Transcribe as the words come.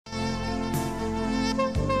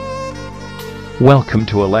Welcome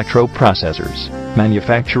to Electro Processors,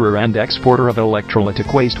 manufacturer and exporter of electrolytic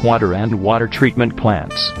wastewater and water treatment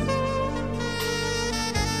plants.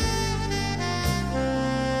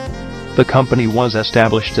 The company was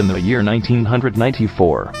established in the year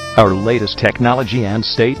 1994. Our latest technology and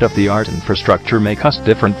state-of-the-art infrastructure make us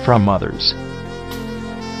different from others.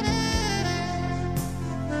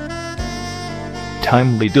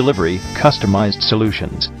 Timely delivery, customized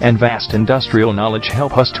solutions, and vast industrial knowledge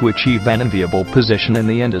help us to achieve an enviable position in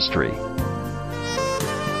the industry.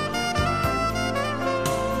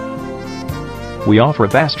 We offer a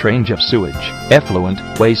vast range of sewage, effluent,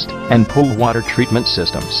 waste, and pool water treatment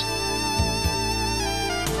systems.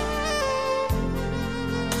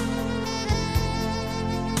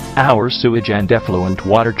 Our sewage and effluent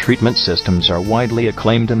water treatment systems are widely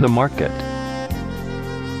acclaimed in the market.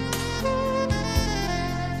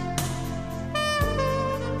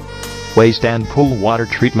 Waste and pool water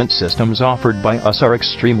treatment systems offered by us are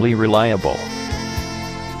extremely reliable.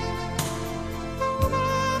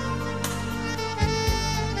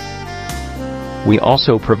 We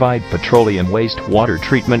also provide petroleum waste water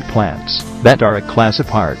treatment plants that are a class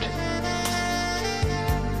apart.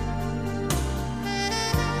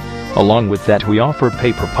 Along with that, we offer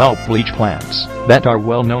paper pulp bleach plants that are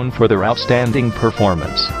well known for their outstanding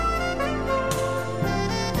performance.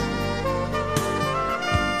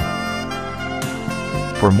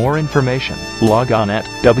 For more information, log on at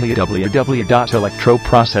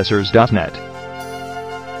www.electroprocessors.net.